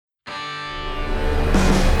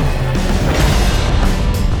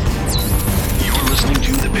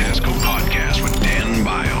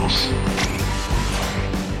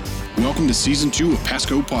welcome to Season 2 of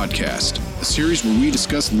Pasco Podcast, a series where we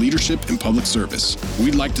discuss leadership in public service.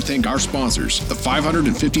 We'd like to thank our sponsors, the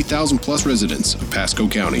 550,000 plus residents of Pasco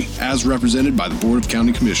County, as represented by the Board of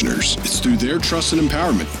County Commissioners. It's through their trust and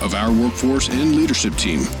empowerment of our workforce and leadership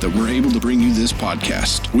team that we're able to bring you this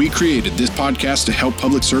podcast. We created this podcast to help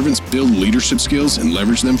public servants build leadership skills and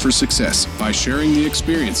leverage them for success by sharing the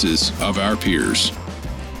experiences of our peers.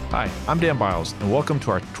 Hi, I'm Dan Biles, and welcome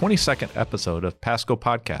to our 22nd episode of Pasco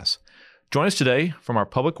Podcast. Join us today from our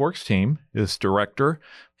Public Works team is Director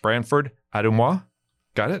Branford Adumoah.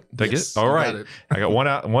 Got it? Did I get it? All right. I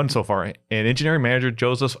got one so far. And Engineering Manager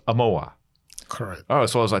Joseph Amoah. Correct. Oh,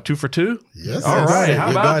 so I was like 2 for 2? Yes. All right. How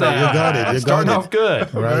about that? You got it. Starting off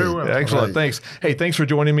good. Right. Very well. Excellent. Right. Thanks. Hey, thanks for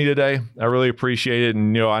joining me today. I really appreciate it.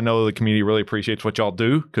 And, I know the community really appreciates what y'all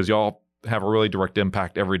do because y'all have a really direct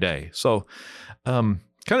impact every day. So, kind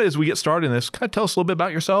of as we get started in this, kind of tell us a little bit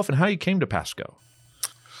about yourself and how you came to Pasco.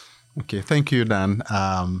 Okay, thank you, Dan.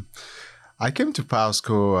 I came to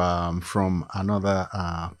Pasco from another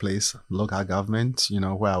place, local government,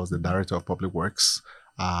 where I was the Director of Public Works.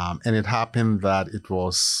 And it happened that it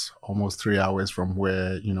was almost 3 hours from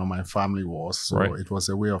where, my family was. So It was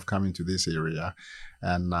a way of coming to this area.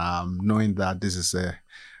 And knowing that this is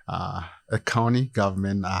a county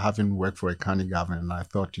government, I haven't worked for a county government, and I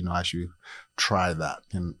thought, I should try that.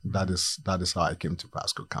 And that is how I came to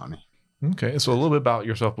Pasco County. Okay. So a little bit about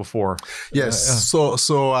yourself before. Yes. So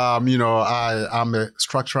I'm a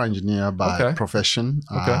structural engineer by profession.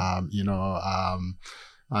 Okay.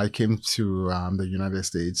 I came to the United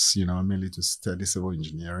States, mainly to study civil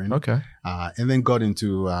engineering. Okay. And then got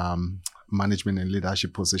into management and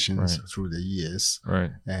leadership positions through the years.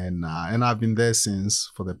 Right. And I've been there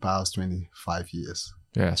for the past 25 years.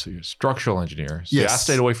 Yeah, so you're a structural engineer. Yes. I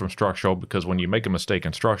stayed away from structural because when you make a mistake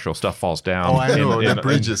in structural, stuff falls down. Oh, I know, the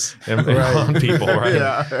bridges. On people, right?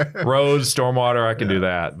 Yeah. Roads, stormwater, I can do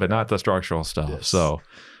that, but not the structural stuff. Yes. So,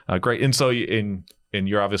 great. And so, and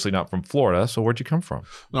you're obviously not from Florida, so where'd you come from?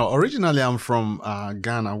 No, originally I'm from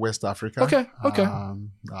Ghana, West Africa. Okay.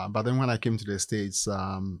 But then when I came to the States,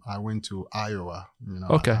 I went to Iowa.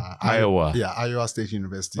 Iowa. Iowa State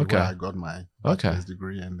University, where I got my bachelor's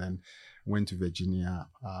degree, and then went to Virginia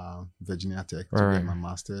Tech to get my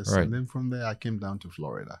master's. Right. And then from there, I came down to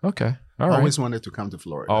Florida. Okay. All right. Always wanted to come to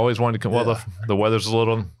Florida. Always wanted to come. Well, the weather's a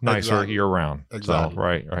little nicer year round. Exactly. So,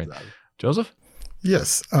 right. Exactly. Joseph?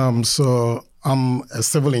 Yes. So I'm a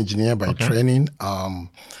civil engineer by training.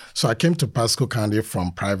 So I came to Pasco County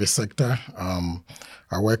from private sector.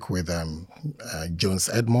 I work with Jones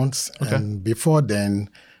Edmonds. Okay. And before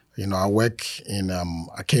then, I work in,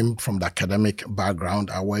 I came from the academic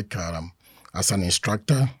background. I work as an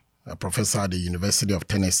instructor, a professor at the University of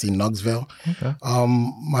Tennessee, Knoxville. Okay.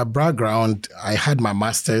 My background, I had my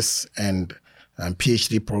master's and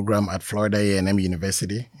PhD program at Florida A&M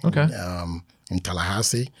University in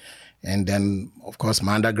Tallahassee. And then, of course,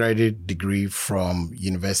 my undergraduate degree from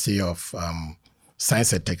University of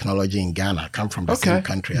Science and Technology in Ghana. I come from the same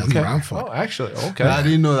country as Branford. Oh, actually, okay. I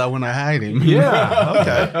didn't know that when I hired him. Yeah,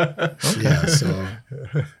 okay. Yeah, so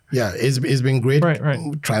it's been great right.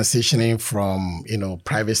 transitioning from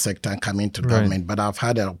private sector and coming to government. But I've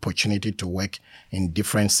had an opportunity to work in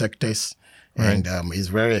different sectors, and it's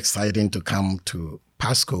very exciting to come to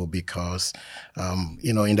Pasco because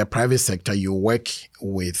in the private sector you work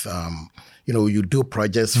with you do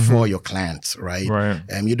projects for your clients, right?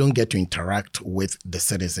 And you don't get to interact with the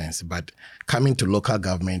citizens. But coming to local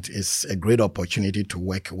government is a great opportunity to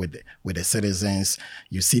work with the citizens.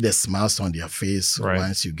 You see the smiles on their face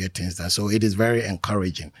once you get things done. So it is very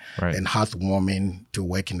encouraging and heartwarming to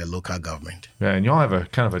work in the local government. Yeah, and y'all have a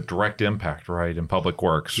kind of a direct impact, right, in public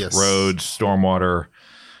works, Yes. roads, stormwater.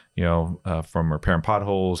 From repairing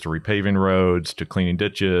potholes to repaving roads to cleaning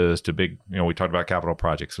ditches to big, we talked about capital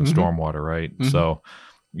projects and stormwater, right? Mm-hmm. So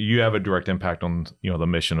you have a direct impact on, the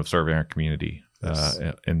mission of serving our community. Yes.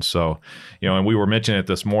 And so, and we were mentioning it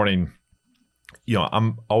this morning,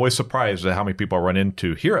 I'm always surprised at how many people I run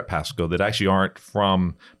into here at Pasco that actually aren't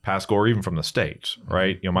from Pasco or even from the States,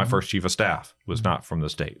 right? My first chief of staff was not from the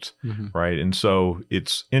States, right? And so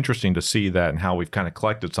it's interesting to see that and how we've kind of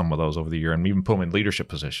collected some of those over the year and even put them in leadership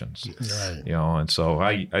positions, and so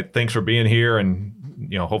I thanks for being here. And,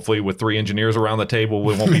 hopefully with 3 engineers around the table,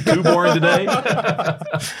 we won't be too boring today. A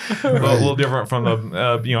little different from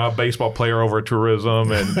a baseball player over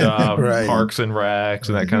tourism and parks and recs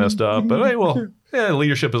and that kind of stuff. But hey,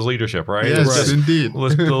 leadership is leadership, right? Yes, it's just indeed. a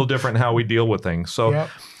little different in how we deal with things. So,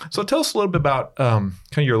 so tell us a little bit about kind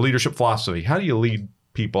of your leadership philosophy. How do you lead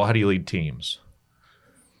people? How do you lead teams?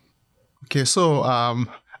 Okay, so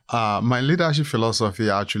My leadership philosophy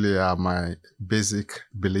actually are my basic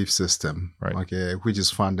belief system, Right. okay, which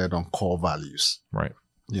is founded on core values. Right.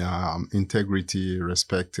 Yeah, integrity,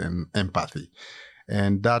 respect, and empathy.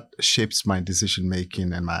 And that shapes my decision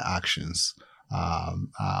making and my actions.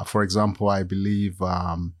 For example, I believe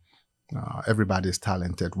everybody is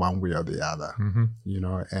talented one way or the other,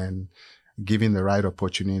 and giving the right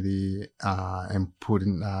opportunity and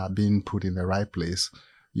being put in the right place,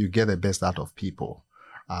 you get the best out of people.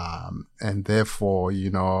 And therefore,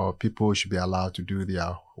 people should be allowed to do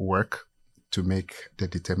their work, to make the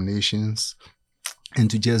determinations, and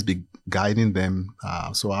to just be guiding them.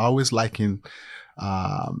 So I always liken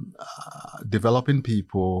developing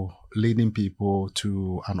people, leading people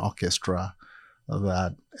to an orchestra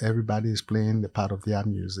that everybody is playing the part of their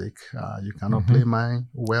music. You cannot play mine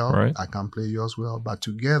well, Right. I can't play yours well, but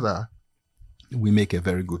together we make a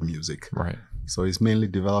very good music. Right. So it's mainly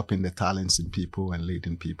developing the talents in people and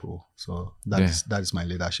leading people. So that is my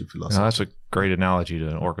leadership philosophy. Now, that's a great analogy to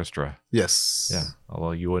an orchestra. Yes. Yeah.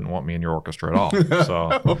 Although you wouldn't want me in your orchestra at all.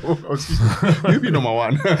 So You be number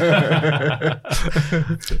one.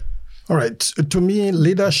 All right. To me,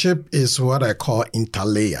 leadership is what I call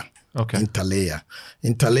interlayer. okay. Interlayer.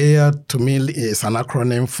 Interlayer to me is an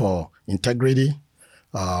acronym for integrity,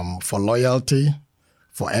 for loyalty,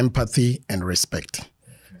 for empathy, and respect.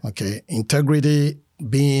 Okay. Integrity,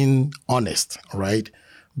 being honest, right?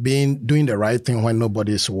 Doing the right thing when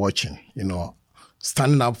nobody is watching,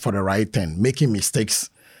 standing up for the right thing, making mistakes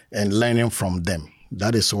and learning from them.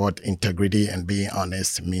 That is what integrity and being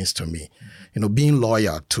honest means to me. Being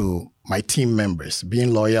loyal to my team members,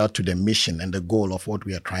 being loyal to the mission and the goal of what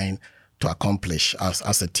we are trying to accomplish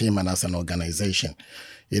as a team and as an organization.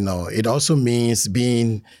 It also means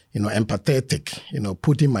being, empathetic,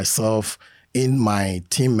 putting myself in my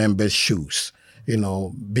team members' shoes,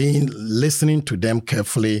 listening to them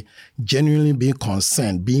carefully, genuinely being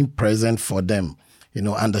concerned, being present for them,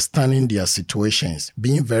 understanding their situations,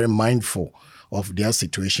 being very mindful of their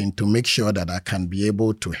situation to make sure that I can be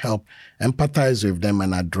able to help empathize with them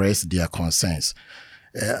and address their concerns.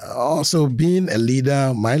 Also, being a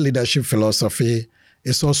leader, my leadership philosophy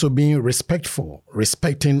is also being respectful,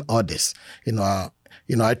 respecting others.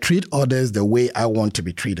 I treat others the way I want to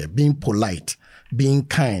be treated, being polite, being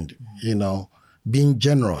kind, being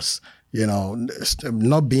generous,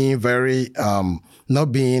 not being very,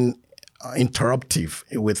 not being interruptive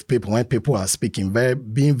with people when people are speaking,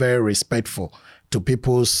 being very respectful to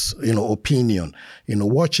people's, opinion,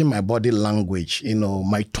 watching my body language,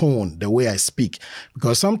 my tone, the way I speak,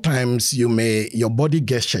 because sometimes your body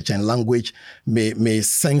gesture and language may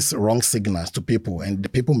sense wrong signals to people, and the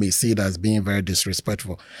people may see it as being very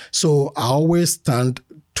disrespectful. So I always stand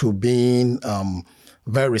to being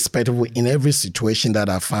very respectful in every situation that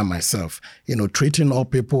I find myself, treating all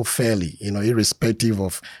people fairly, irrespective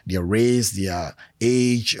of their race, their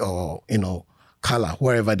age, or, color,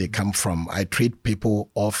 wherever they come from. I treat people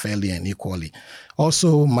all fairly and equally.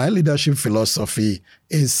 Also, my leadership philosophy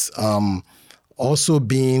is also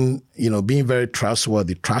being very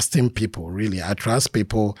trustworthy, trusting people, really. I trust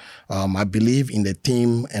people. I believe in the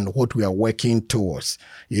team and what we are working towards.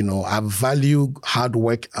 I value hard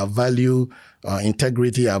work. I value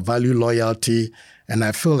integrity. I value loyalty. And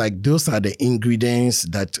I feel like those are the ingredients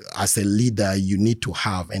that as a leader you need to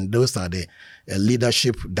have. And those are the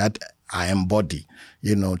leadership that I embody.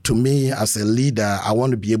 To me as a leader, I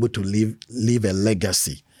want to be able to leave a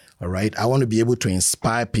legacy. All right. I want to be able to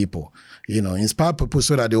inspire people, inspire people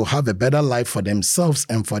so that they will have a better life for themselves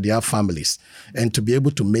and for their families, and to be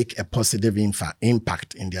able to make a positive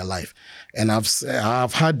impact in their life. And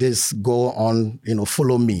I've had this go on,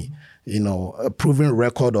 follow me, a proven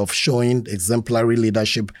record of showing exemplary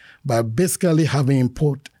leadership by basically having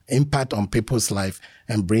impact on people's life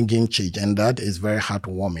and bringing change. And that is very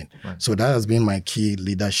heartwarming. Right. So that has been my key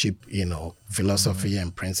leadership, philosophy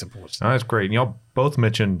and principles. Oh, that's great. And y'all both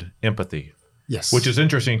mentioned empathy. Yes. Which is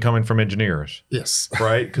interesting coming from engineers. Yes.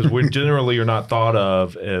 Right? Because we generally are not thought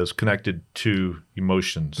of as connected to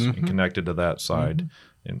emotions and connected to that side.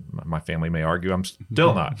 And my family may argue I'm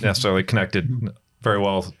still not necessarily connected very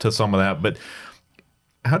well to some of that. But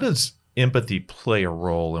how does empathy play a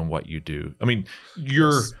role in what you do? I mean,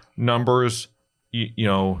 your numbers,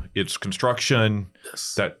 it's construction.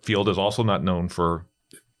 Yes. That field is also not known for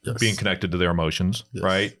being connected to their emotions,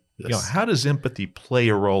 right? Yes. How does empathy play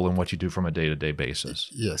a role in what you do from a day-to-day basis?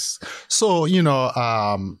 Yes. So,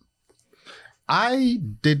 I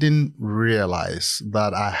didn't realize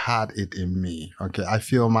that I had it in me. Okay. I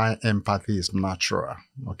feel my empathy is natural.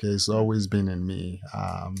 Okay. It's always been in me.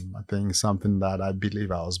 I think something that I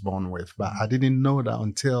believe I was born with, but I didn't know that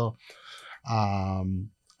until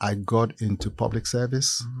I got into public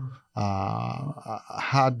service. I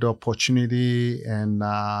had the opportunity and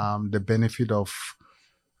the benefit of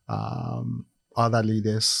other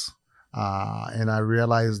leaders. And I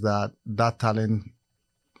realized that talent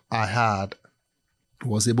I had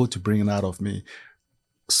was able to bring it out of me.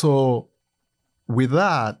 So with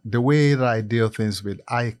that, the way that I deal things with,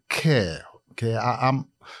 I care. Okay,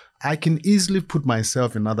 I can easily put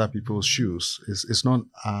myself in other people's shoes. It's not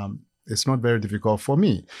very difficult for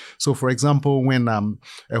me. So, for example, when a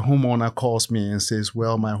homeowner calls me and says,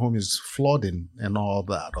 "Well, my home is flooding and all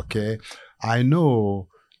that," okay, I know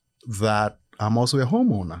that I'm also a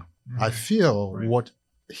homeowner. I feel what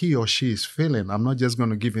he or she is feeling. I'm not just going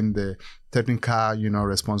to give him the technical,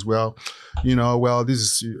 response. Well,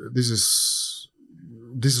 this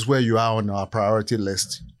is where you are on our priority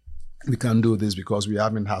list. We can't do this because we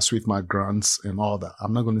haven't had SWIFT grants and all that.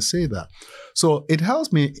 I'm not going to say that. So it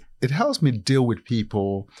helps me deal with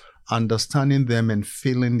people, understanding them and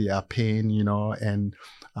feeling their pain, and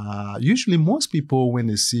usually most people, when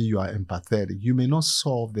they see you are empathetic, you may not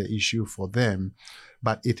solve the issue for them,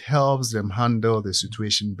 but it helps them handle the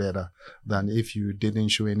situation better than if you didn't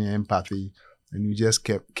show any empathy and you just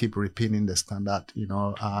keep repeating the standard,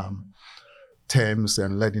 terms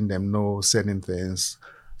and letting them know certain things.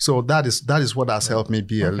 So that is what has helped me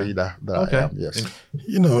be a leader that I am.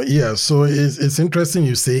 Yes. So it's interesting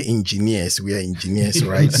you say engineers. We are engineers,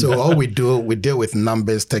 right? So all we deal with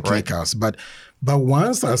numbers, technicals. Right. But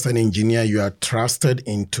once as an engineer, you are trusted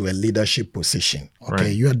into a leadership position.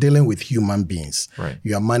 Okay, you are dealing with human beings. Right.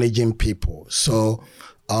 You are managing people. So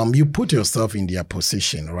you put yourself in their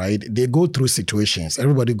position, right? They go through situations.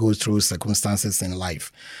 Everybody goes through circumstances in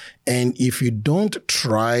life. And if you don't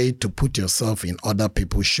try to put yourself in other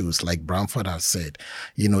people's shoes, like Branford has said,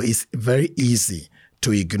 it's very easy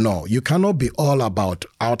to ignore. You cannot be all about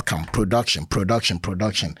outcome, production,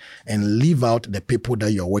 and leave out the people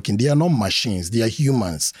that you're working. They are not machines. They are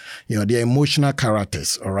humans. They are emotional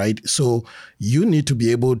characters, all right? So you need to be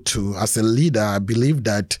able to, as a leader, I believe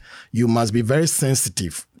that you must be very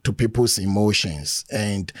sensitive to people's emotions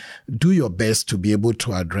and do your best to be able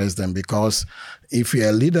to address them, because if you're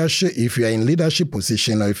in leadership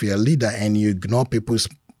position, or if you're a leader and you ignore people's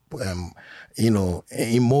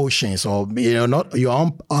emotions, or you're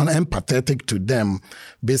unempathetic to them,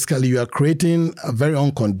 basically you are creating a very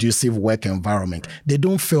unconducive work environment. They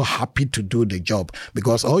don't feel happy to do the job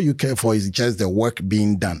because all you care for is just the work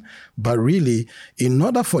being done. But really, in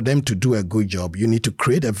order for them to do a good job, you need to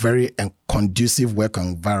create a very conducive work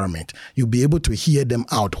environment. You'll be able to hear them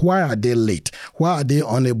out. Why are they late? Why are they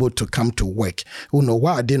unable to come to work?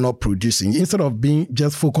 Why are they not producing? Instead of being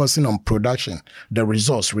just focusing on production, the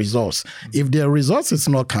resource. If their results is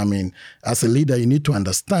not coming, as a leader, you need to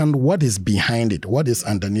understand what is behind it, what is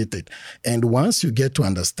underneath it. And once you get to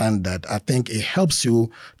understand that, I think it helps you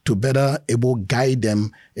to better guide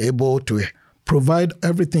them, able to provide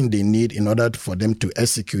everything they need in order for them to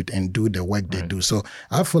execute and do the work they do. So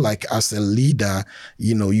I feel like as a leader,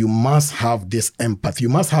 you must have this empathy. You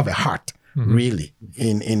must have a heart, really,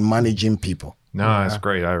 in managing people. No, that's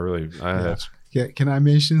great. That's... Can I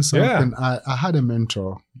mention something? Yeah. I had a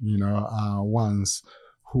mentor, once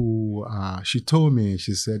who she told me,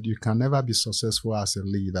 she said, you can never be successful as a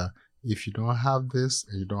leader if you don't have this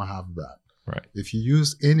and you don't have that. Right. If you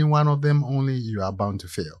use any one of them only, you are bound to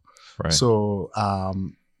fail. Right. So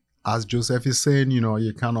as Joseph is saying,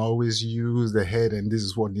 you can't always use the head and this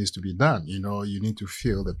is what needs to be done. You need to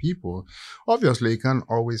feel the people. Obviously, you can't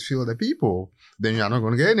always feel the people. Then you're not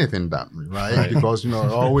going to get anything done, right? Because,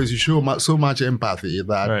 always you show so much empathy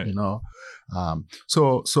that,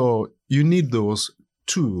 so you need those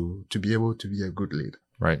two to be able to be a good leader.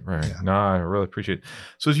 Right. Yeah. No, I really appreciate it.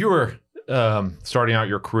 So as you were starting out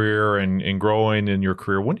your career and growing in your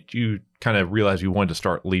career, when did you kind of realize you wanted to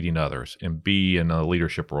start leading others and be in a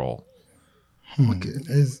leadership role? Okay.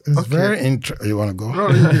 It's very interesting. You want to go? No,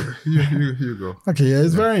 you go. Okay,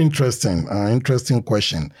 it's very interesting. Interesting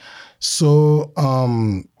question. So,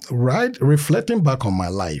 reflecting back on my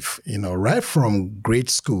life, right from grade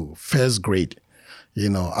school, first grade, I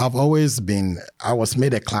was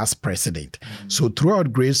made a class president. Mm-hmm. So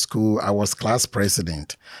throughout grade school, I was class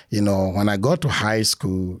president. When I got to high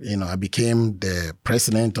school, I became the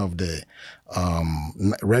president of the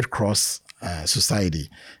Red Cross Society.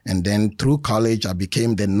 And then through college, I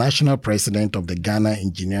became the national president of the Ghana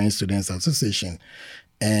Engineering Students Association.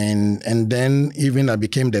 And then even I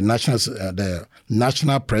became the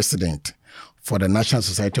national president for the National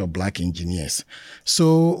Society of Black Engineers.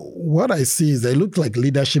 So what I see is it looks like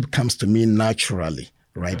leadership comes to me naturally,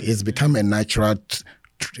 right? It's become a natural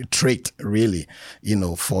trait, really,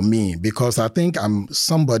 for me, because I think I'm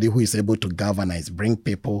somebody who is able to galvanize, bring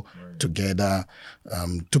people together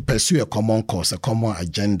to pursue a common cause, a common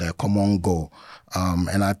agenda, a common goal.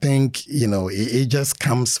 And I think, it just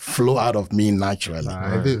flow out of me naturally.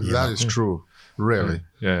 That is true, really.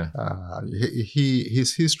 Yeah.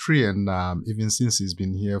 His history, and even since he's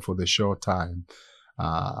been here for the short time,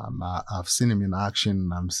 I've seen him in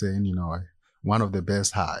action. I'm saying, one of the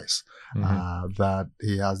best highs, that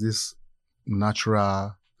he has this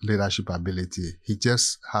natural leadership ability. He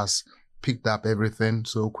just has picked up everything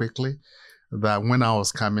so quickly that when I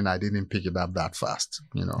was coming, I didn't pick it up that fast,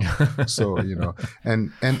 So,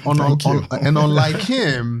 and unlike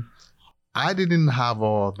him, I didn't have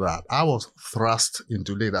all that. I was thrust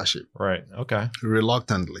into leadership. Right. Okay.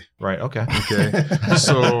 Reluctantly. Right. Okay. Okay.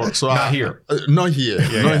 So not here. Not here.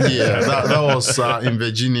 Not here. That was in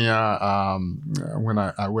Virginia when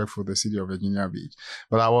I worked for the city of Virginia Beach.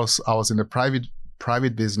 But I was in a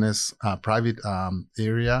private business, private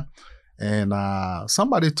area. And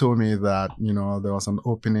somebody told me that, there was an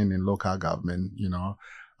opening in local government,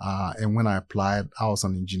 and when I applied, I was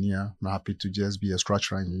an engineer. I'm happy to just be a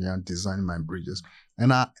structural engineer, designing my bridges.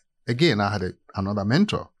 And I had another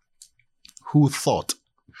mentor who thought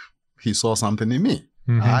he saw something in me.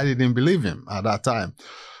 Mm-hmm. I didn't believe him at that time.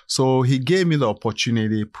 So he gave me the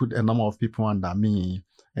opportunity, put a number of people under me.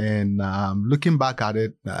 And looking back at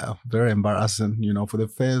it, very embarrassing, for the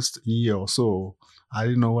first year or so, I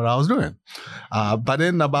didn't know what I was doing. But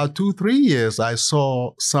then about 2-3 years, I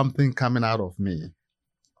saw something coming out of me.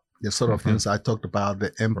 The sort of things I talked about,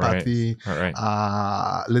 the empathy,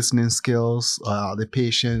 listening skills, the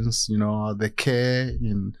patience, the care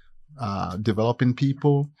in developing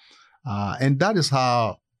people. And that is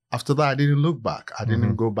how, after that, I didn't look back. I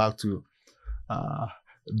didn't go back to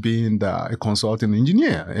being a consulting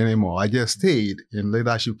engineer anymore. I just stayed in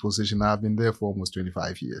leadership position. I've been there for almost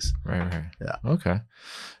 25 years. Right. Yeah. Okay.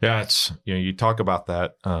 Yeah. It's, you talk about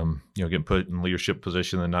that, getting put in leadership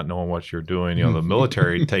position and not knowing what you're doing. The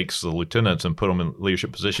military takes the lieutenants and put them in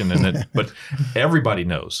leadership position, but everybody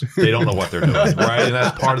knows they don't know what they're doing, right? And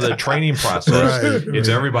that's part of the training process. Right. It's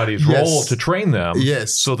everybody's role to train them,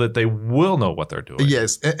 so that they will know what they're doing.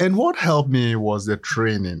 Yes. And what helped me was the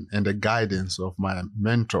training and the guidance of my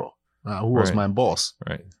mentor, who was my boss.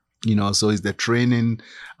 Right. So it's the training.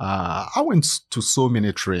 I went to so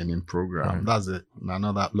many training programs. Right. That's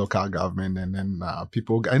another local government, and then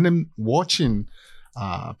people, and then watching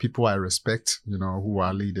people I respect, who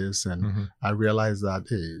are leaders, and I realized that,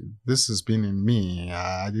 hey, this has been in me.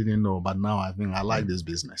 I didn't know, but now I think I like this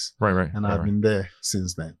business. Right. And I've been there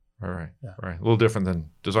since then. Right. A little different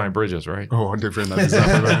than design bridges, right? Oh, different than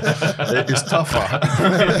design bridges. It's tougher.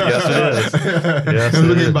 Yes, it is.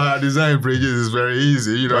 Looking back, design bridges is very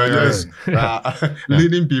easy.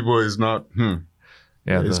 Leading people is not.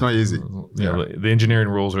 It's not easy. The engineering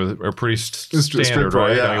rules are pretty standard,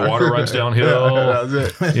 right? Yeah. I mean, water runs downhill. That's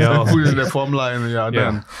it. Put in the formula and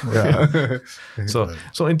done. Yeah.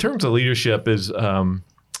 So in terms of leadership,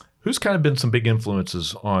 who's kind of been some big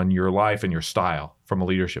influences on your life and your style from a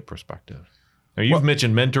leadership perspective? Now, you've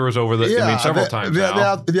mentioned mentors over several times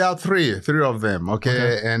now. There are three of them,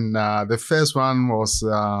 okay? And the first one was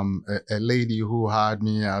a lady who hired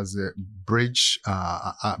me as a bridge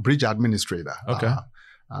administrator. Okay.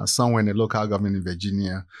 Somewhere in the local government in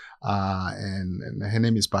Virginia. And her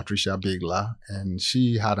name is Patricia Bigler, and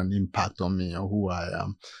she had an impact on me, on who I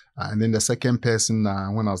am. And then the second person,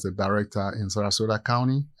 when I was the director in Sarasota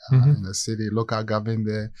County, in the city, local government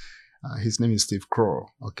there, his name is Steve Crow.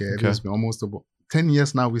 Okay. It's been almost about 10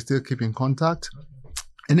 years now. We still keep in contact.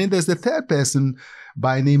 And then there's the third person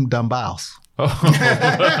by name Dan Biles.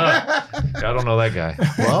 I don't know that guy.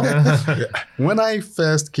 Well, when I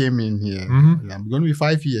first came in here, I'm going to be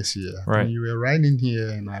 5 years here. Right. And you were right in here,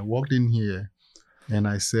 and I walked in here, and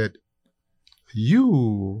I said,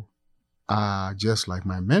 you are just like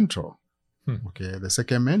my mentor. Okay, the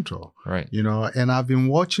second mentor. Right. And I've been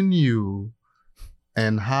watching you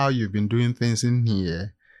and how you've been doing things in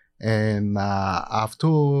here. And I've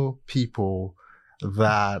told people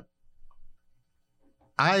that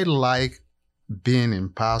I like being in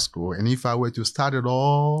Pasco, and if I were to start it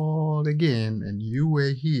all again and you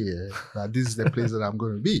were here, that this is the place that I'm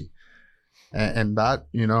going to be. And that,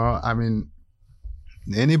 I mean,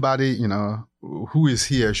 anybody, who is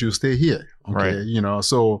here should stay here. Okay. Right.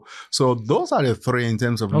 So those are the three in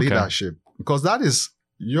terms of leadership, because that is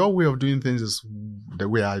your way of doing things is the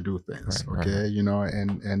way I do things. Right, okay.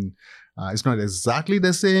 And it's not exactly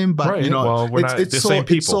the same, but it's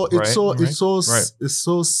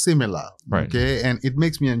so similar. Right. Okay. And it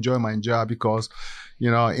makes me enjoy my job because,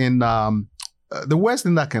 in the worst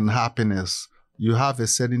thing that can happen is you have a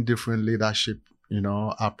certain different leadership,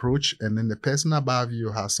 approach, and then the person above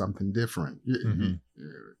you has something different.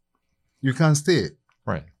 You can't stay.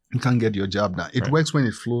 Right. You can't get your job done. It works when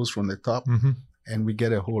it flows from the top, and we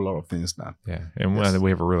get a whole lot of things done. Yeah, and we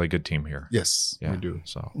have a really good team here. Yes, we do.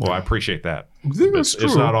 So, I appreciate that. It's true.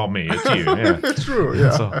 It's not all me; it's you. Yeah. It's true.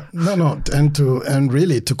 Yeah. So, No, and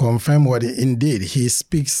really to confirm what indeed he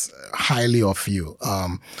speaks highly of you.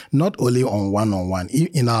 Not only on one-on-one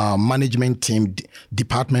in our management team,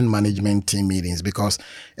 department management team meetings, because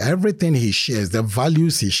everything he shares, the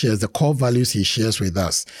values he shares, the core values he shares with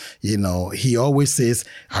us. He always says,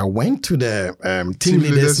 "I went to the team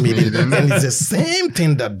leaders meeting, and it's the same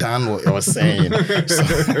thing that Dan was saying."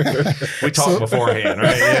 we talked beforehand,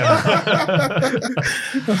 right? Yeah.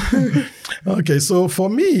 Okay, so for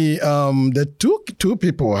me, the two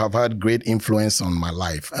people have had great influence on my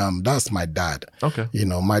life. That's my dad. Okay.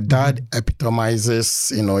 My dad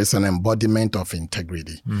epitomizes, it's an embodiment of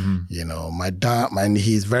integrity. My dad, and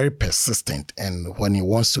he's very persistent. And when he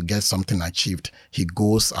wants to get something achieved, he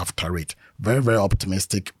goes after it. Very, very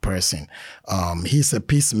optimistic person. He's a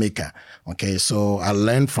peacemaker. Okay, so I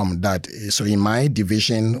learned from that. So in my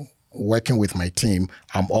division, working with my team,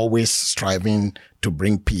 I'm always striving to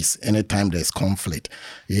bring peace anytime there's conflict,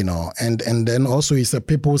 and then also he's a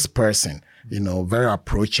people's person, very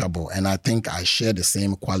approachable. And I think I share the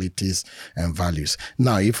same qualities and values.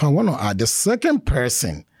 Now, if I want to add, the second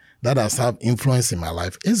person that has had influence in my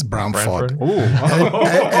life is Bramford.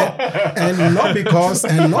 And not because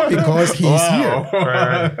he's here.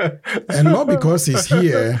 And not because he's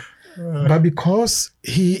here, but because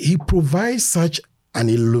he provides such an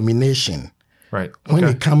illumination when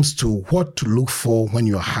it comes to what to look for when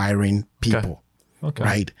you're hiring people.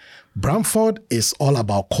 Right? Bramford is all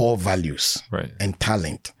about core values and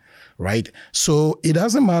talent. Right? So it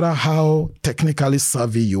doesn't matter how technically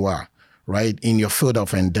savvy you are, right, in your field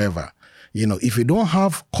of endeavor. If you don't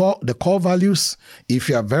have the core values, if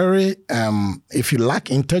you are if you lack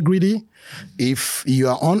integrity, if you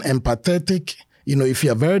are unempathetic, if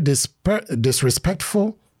you are very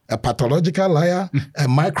disrespectful, a pathological liar, a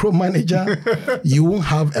micromanager, you won't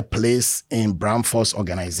have a place in Bramford's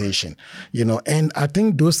organization. And I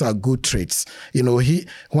think those are good traits.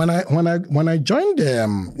 When I joined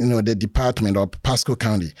the department of Pasco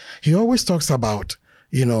County, he always talks about,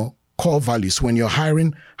 core values. When you're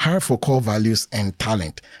hiring, hire for core values and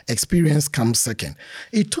talent. Experience comes second.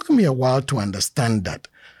 It took me a while to understand that.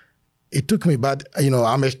 But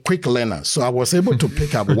I'm a quick learner. So I was able to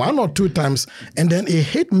pick up one or two times, and then it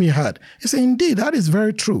hit me hard. I said, indeed, that is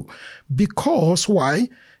very true. Because why?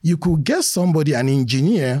 You could get somebody, an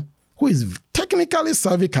engineer, who is technically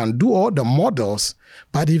savvy, can do all the models,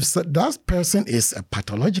 but if that person is a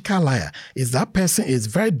pathological liar, if that person is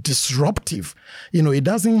very disruptive, it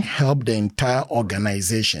doesn't help the entire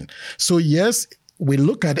organization. So yes, we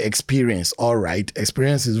look at experience, all right,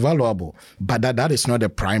 experience is valuable, but that is not the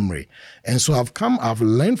primary. And so I've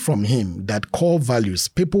learned from him that core values,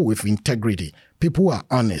 people with integrity, people who are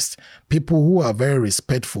honest, people who are very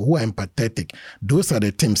respectful, who are empathetic, those are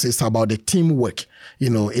the teams. It's about the teamwork.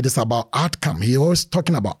 It is about outcome. He always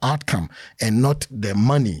talking about outcome and not the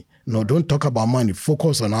money. No, don't talk about money.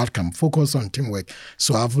 Focus on outcome. Focus on teamwork.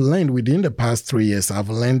 So I've learned within the past 3 years, I've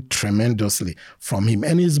learned tremendously from him.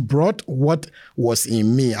 And he's brought what was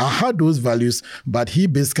in me. I had those values, but he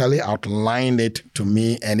basically outlined it to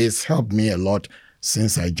me, and it's helped me a lot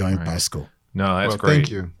since I joined Pasco. No, that's great.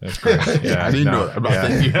 Thank you. That's great. Yeah, I didn't know about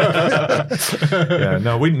that.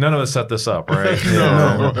 None of us set this up, right?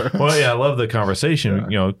 No. Well, I love the conversation,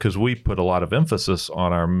 because we put a lot of emphasis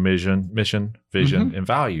on our mission, vision, and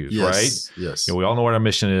values, right? Yes. We all know what our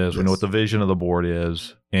mission is. We know what the vision of the board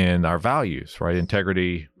is, and our values, right?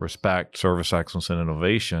 Integrity, respect, service excellence, and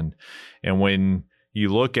innovation. And when you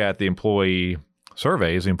look at the employee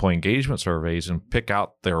surveys, the employee engagement surveys, and pick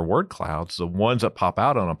out their word clouds, the ones that pop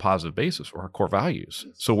out on a positive basis are our core values.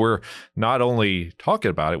 So we're not only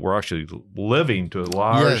talking about it, we're actually living to a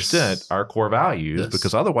large extent our core values,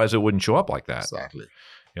 because otherwise it wouldn't show up like that. Exactly.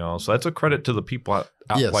 So that's a credit to the people out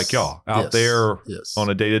like y'all out there on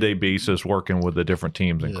a day-to-day basis working with the different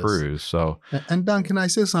teams and crews. So, and Dan, can I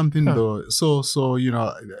say something though? So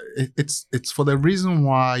it's for the reason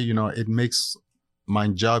why it makes my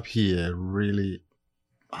job here really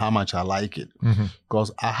how much I like it, because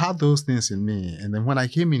I had those things in me, and then when I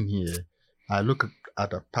came in here, I look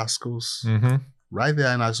at the Pasco's right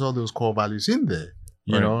there, and I saw those core values in there.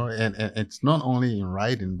 you know, and it's not only in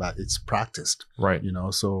writing, but it's practiced, right? You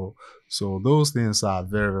know, so those things are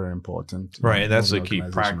very, very important, right? And that's the key,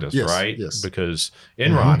 practice, right? Yes. Because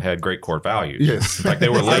Enron had great core values. Yes, like they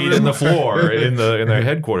were laid in the floor in their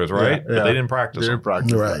headquarters, right? But they didn't practice. They didn't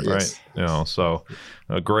practice, right? Yes. You know, so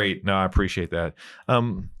great. No, I appreciate that.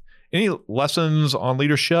 Any lessons on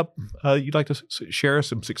leadership you'd like to share?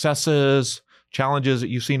 Some successes, challenges that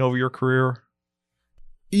you've seen over your career?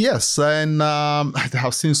 Yes, and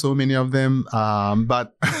I've seen so many of them,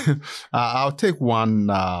 but I'll take one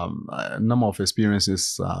number of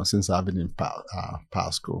experiences since I've been in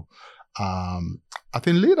PASCO. I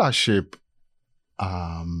think leadership,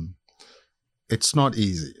 it's not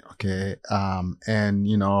easy, okay? And,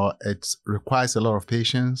 you know, it requires a lot of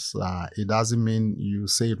patience. It doesn't mean you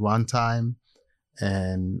say it one time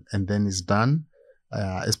and then it's done,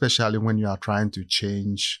 especially when you are trying to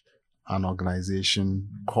change an organization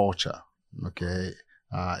culture, okay?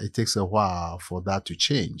 It takes a while for that to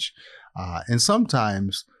change. And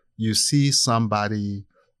sometimes you see somebody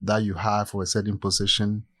that you hire for a certain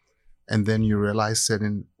position, and then you realize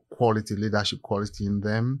certain leadership quality in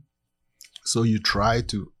them. So you try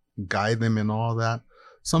to guide them and all that.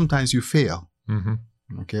 Sometimes you fail. Mm-hmm.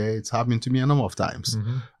 Okay, it's happened to me a number of times.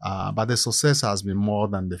 Mm-hmm. But the success has been more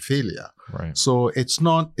than the failure. Right. So it's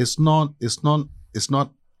not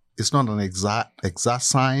an exact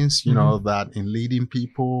science, you know, that in leading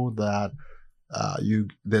people that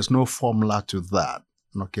there's no formula to that.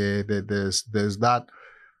 Okay, there's that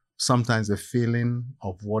sometimes a feeling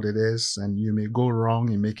of what it is, and you may go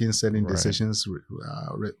wrong in making certain decisions with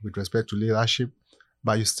respect to leadership,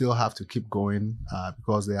 but you still have to keep going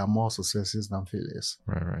because there are more successes than failures.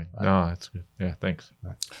 Right. No, that's good. Yeah, thanks.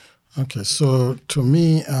 Okay, so to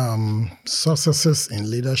me, successes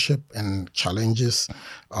in leadership and challenges,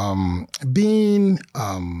 being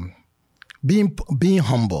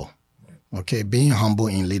humble. Okay, being humble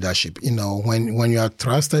in leadership. You know, when you are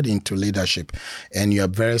trusted into leadership and you are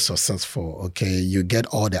very successful, okay, you get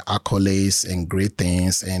all the accolades and great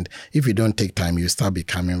things. And if you don't take time, you start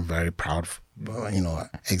becoming very proud, you know,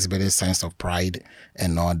 exhibiting sense of pride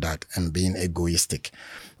and all that, and being egoistic.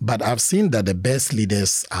 But I've seen that the best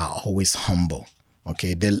leaders are always humble.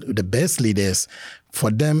 Okay, the best leaders,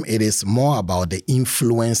 for them, it is more about the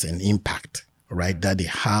influence and impact, right, that they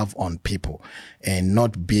have on people, and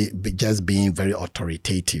not just being very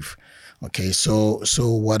authoritative. Okay, so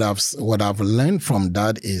what I've learned from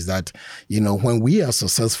that is that, you know, when we are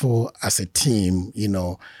successful as a team, you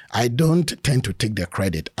know, I don't tend to take the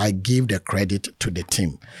credit. I give the credit to the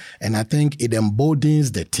team. And I think it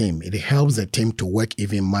emboldens the team. It helps the team to work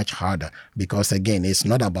even much harder, because again, it's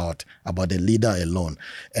not about the leader alone.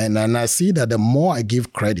 And I see that the more I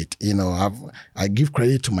give credit, you know, I give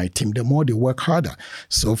credit to my team, the more they work harder.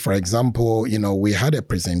 So for example, you know, we had a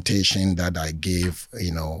presentation that I gave,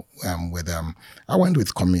 you know, I went with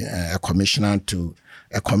a commissioner to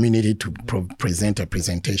a community to present a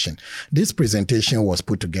presentation. This presentation was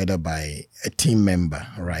put together by a team member,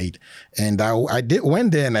 right? And I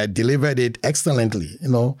went there and I delivered it excellently, you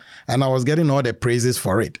know, and I was getting all the praises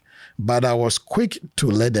for it. But I was quick to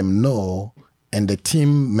let them know, and the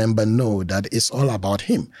team member know, that it's all about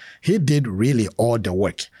him. He did really all the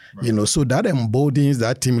work, right, you know, so that emboldens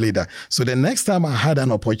that team leader. So the next time I had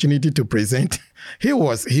an opportunity to present,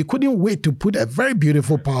 he couldn't wait to put a very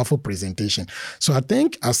beautiful, powerful presentation. So I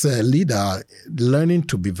think as a leader, learning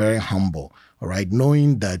to be very humble, all right,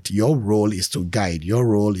 knowing that your role is to guide, your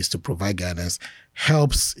role is to provide guidance,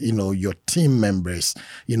 helps, you know, your team members,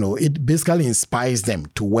 you know, it basically inspires them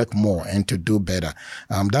to work more and to do better.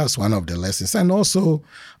 That's one of the lessons. And also,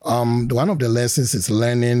 one of the lessons is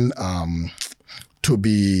learning to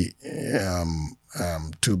be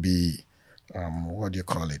what do you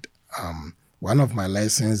call it? One of my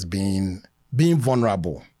lessons being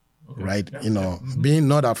vulnerable. Right, you know, being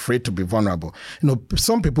not afraid to be vulnerable. You know,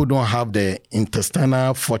 some people don't have the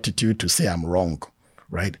intestinal fortitude to say I'm wrong.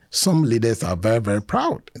 Right, some leaders are very, very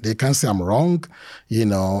proud. They can't say I'm wrong, you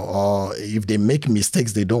know, or if they make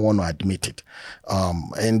mistakes, they don't want to admit it,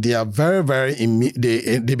 and they are very, very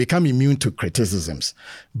they become immune to criticisms.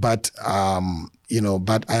 But you know,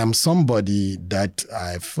 but I am somebody that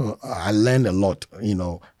I learned a lot. You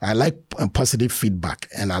know, I like positive feedback,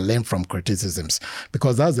 and I learn from criticisms,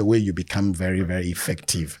 because that's the way you become very, very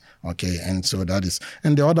effective. Okay, and so that is,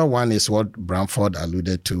 and the other one is what Bramford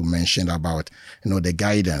alluded to, mentioned about, you know, the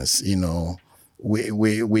guidance. You know, we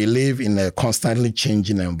live in a constantly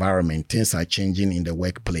changing environment. Things are changing in the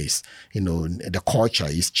workplace. You know, the culture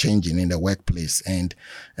is changing in the workplace, and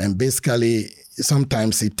basically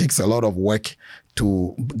sometimes it takes a lot of work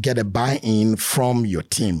to get a buy-in from your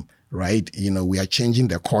team. right? We are changing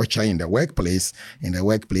the culture in the workplace,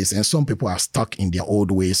 and some people are stuck in their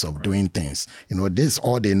old ways of doing things. This is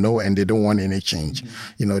all they know, and they don't want any change.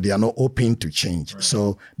 They are not open to change. Right.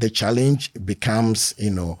 So the challenge becomes,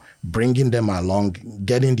 bringing them along,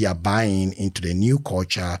 getting their buy-in into the new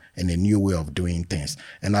culture and the new way of doing things.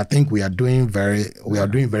 And I think we are doing very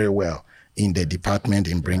well in the department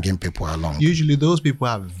in bringing people along. Usually those people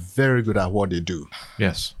are very good at what they do.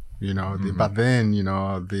 Yes. But then,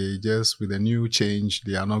 they just, with a new change,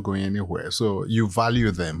 they are not going anywhere. So you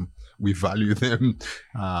value them. We value them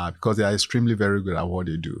because they are extremely very good at what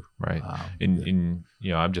they do. Right. I'm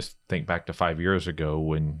just think back to 5 years ago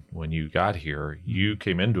when you got here, you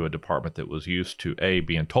came into a department that was used to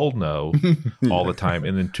being told no all the time,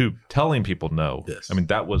 and then 2, telling people no. Yes. I mean,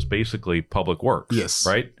 that was basically public works. Yes.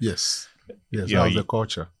 Right. Yes. Yes. That was the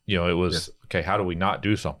culture. It was okay. How do we not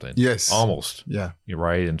do something? Yes. Almost. Yeah. You're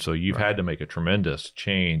right. And so you've had to make a tremendous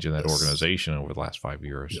change in that organization over the last 5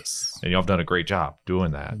 years. Yes. And y'all have done a great job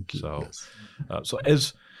doing that. Thank you. So, yes. So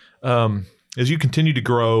as you continue to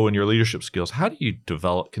grow in your leadership skills, how do you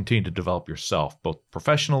continue to develop yourself, both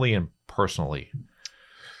professionally and personally?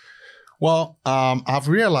 Well, I've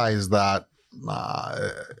realized that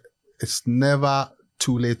it's never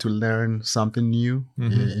too late to learn something new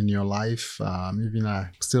in your life. Even I'm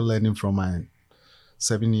still learning from my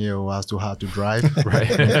 7-year-old as to how to drive. Right.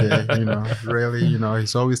 Okay, really,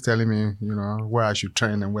 he's always telling me, where I should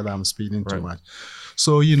turn and whether I'm speeding too much.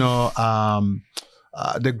 So, the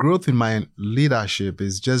growth in my leadership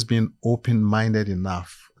is just being open-minded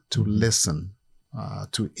enough to listen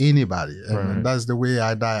to anybody. And that's the way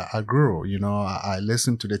I grow. I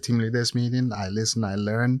listen to the team leaders meeting. I listen, I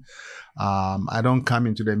learn. I don't come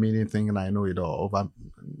into the meeting thinking I know it all.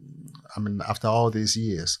 After all these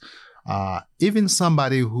years, even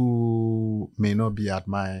somebody who may not be at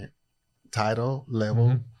my title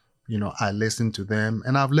level, I listen to them,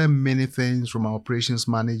 and I've learned many things from my operations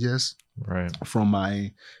managers, from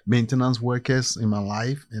my maintenance workers in my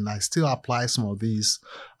life, and I still apply some of these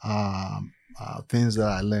things that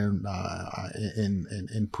I learned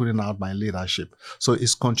in putting out my leadership. So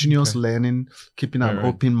it's continuous learning, keeping an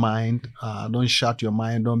open mind. Don't shut your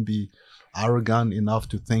mind. Don't be arrogant enough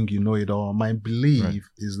to think you know it all. My belief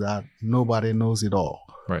is that nobody knows it all.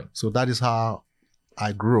 Right. So that is how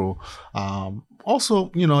I grow.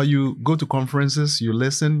 Also, you go to conferences, you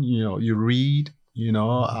listen, you read,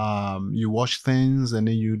 you watch things, and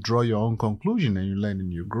then you draw your own conclusion, and you learn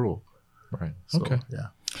and you grow. Right. So, okay. Yeah.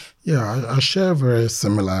 Yeah, I share a very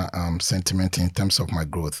similar sentiment in terms of my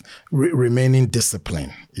growth. Remaining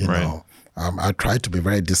disciplined, you know. I try to be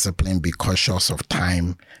very disciplined, be cautious of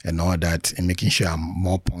time and all that, and making sure I'm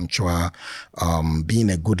more punctual, being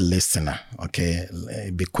a good listener, okay?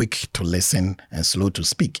 Be quick to listen and slow to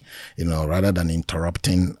speak, rather than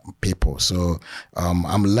interrupting people. So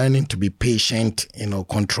I'm learning to be patient,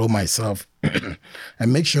 control myself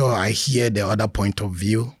and make sure I hear the other point of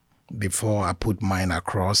view before I put mine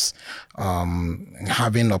across,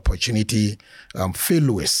 having opportunity,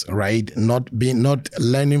 failures, right? Not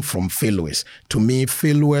learning from failures. To me,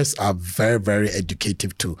 failures are very, very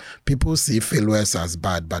educative too. People see failures as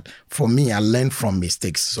bad, but for me, I learn from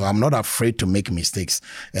mistakes. So I'm not afraid to make mistakes.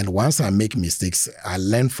 And once I make mistakes, I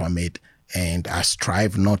learn from it, and I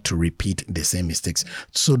strive not to repeat the same mistakes.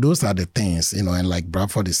 So those are the things, and like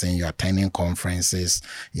Bradford is saying, you're attending conferences,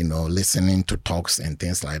 listening to talks and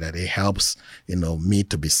things like that. It helps, me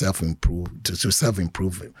to be self-improve,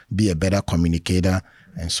 be a better communicator,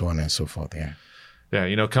 and so on and so forth. Yeah.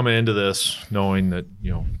 Yeah. Coming into this, knowing that,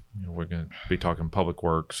 we're going to be talking public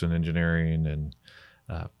works and engineering and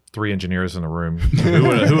 3 engineers in the room. Who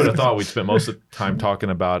would have thought we'd spend most of the time talking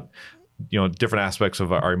about, different aspects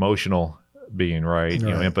of our emotional being, right?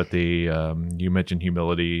 Empathy, you mentioned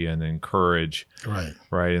humility, and then courage,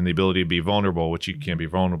 right? And the ability to be vulnerable, which you can't be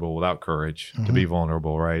vulnerable without courage to be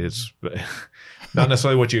vulnerable, right? It's not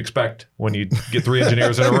necessarily what you expect when you get 3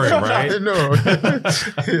 engineers in a room, right? I know.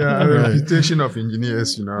 The reputation of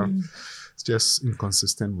engineers, it's just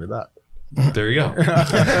inconsistent with that. There you go.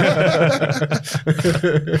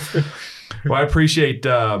 Well, I appreciate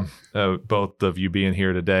both of you being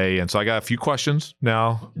here today. And so I got a few questions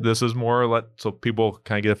now. This is more so people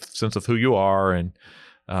kind of get a sense of who you are and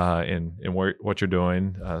what you're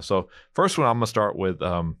doing. So first one, I'm going to start with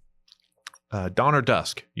dawn or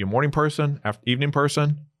dusk. You a morning person, evening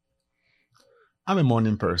person? I'm a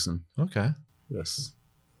morning person. Okay. Yes.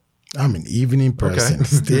 I'm an evening person. Okay.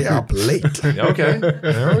 Stay up late. Okay.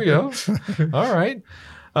 There we go. All right.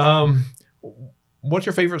 What's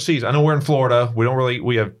your favorite season? I know we're in Florida. We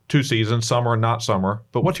have 2 seasons, summer and not summer.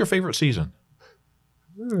 But what's your favorite season?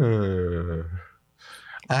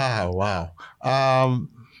 Wow.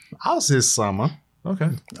 I'll say summer. Okay.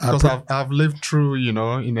 Because I've lived through,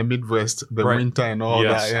 in the Midwest, the winter and all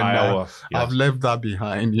that. And Iowa. I've left that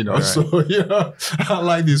behind, So, I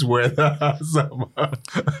like this weather.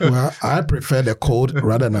 Well, I prefer the cold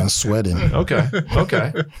rather than sweating. Okay.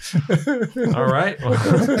 All right.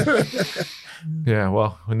 Yeah,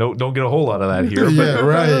 well, don't get a whole lot of that here. But, Yeah,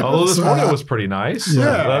 right. Although this morning was pretty nice.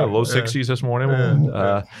 Yeah. Low 60s this morning.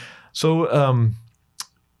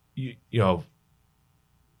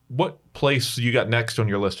 What place you got next on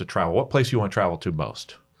your list to travel? What place you want to travel to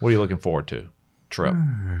most? What are you looking forward to? Trip?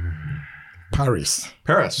 Paris.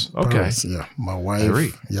 Okay. Paris, yeah. My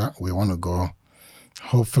wife, we want to go.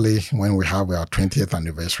 Hopefully, when we have our 20th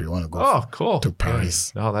anniversary, we want to go to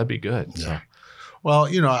Paris. Oh, that'd be good. Yeah. So. Well,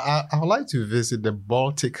 I would like to visit the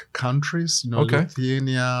Baltic countries,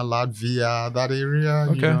 Lithuania, Latvia, that area,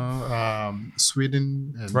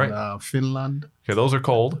 Sweden and Finland. Okay, those are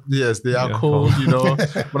cold. Yes, they are cold,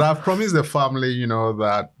 But I've promised the family,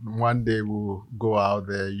 that one day we'll go out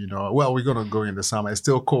there, Well, we're going to go in the summer. It's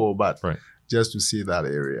still cold, but just to see that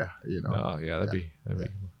area, Oh, yeah, that'd be.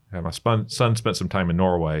 My son spent some time in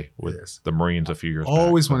Norway with the Marines a few years back.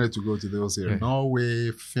 Always wanted to go to those areas.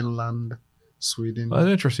 Norway, Finland, Sweden. Well,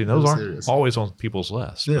 that's interesting. Those aren't always on people's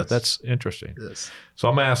lists, but that's interesting. Yes. So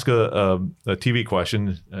I'm going to ask a TV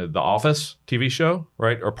question. The Office TV show,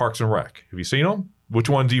 right? Or Parks and Rec? Have you seen them? Which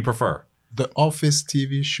one do you prefer? The Office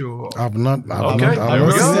TV show. I've not seen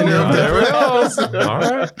any of them. There we go. All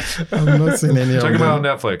right. I've not seen any of them. Check them out on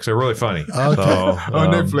Netflix. They're really funny. Okay. So,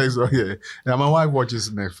 on Netflix, okay. Yeah, my wife watches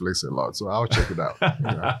Netflix a lot, so I'll check it out.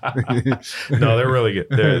 No, they're really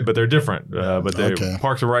good. But they're different. But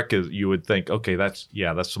Parks and Rec is, you would think, okay, that's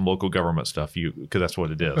some local government stuff. Because that's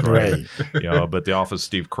what it is, right? But The Office,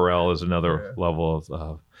 Steve Carell is another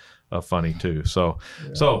level of funny too. So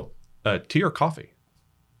tea or coffee?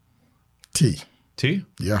 Tea?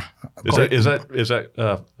 Yeah. Is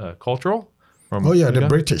that cultural? The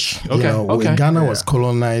British. Okay. Ghana was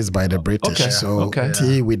colonized by the British. Okay. So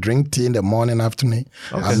tea, we drink tea in the morning, afternoon,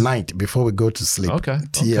 at night before we go to sleep.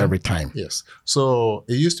 Tea every time. Yes. So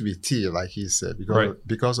it used to be tea, like he said,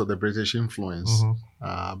 because of the British influence.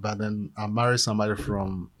 Mm-hmm. But then I married somebody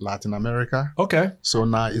from Latin America. Okay. So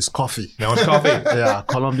now it's coffee. Now it's coffee. Yeah,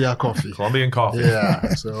 Colombia coffee. Colombian coffee.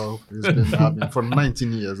 Yeah. So it's been for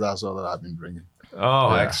 19 years. That's all that I've been drinking.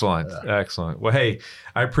 Oh, excellent. Excellent. Well, hey,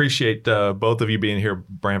 I appreciate both of you being here,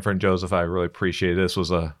 Branford and Joseph. I really appreciate it. This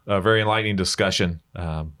was a very enlightening discussion.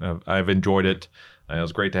 I've enjoyed it. It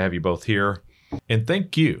was great to have you both here. And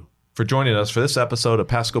thank you for joining us for this episode of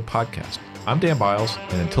Pasco Podcast. I'm Dan Biles,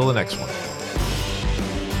 and until the next one.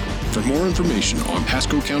 For more information on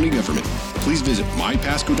Pasco County government, please visit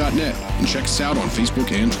mypasco.net and check us out on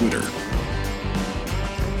Facebook and Twitter.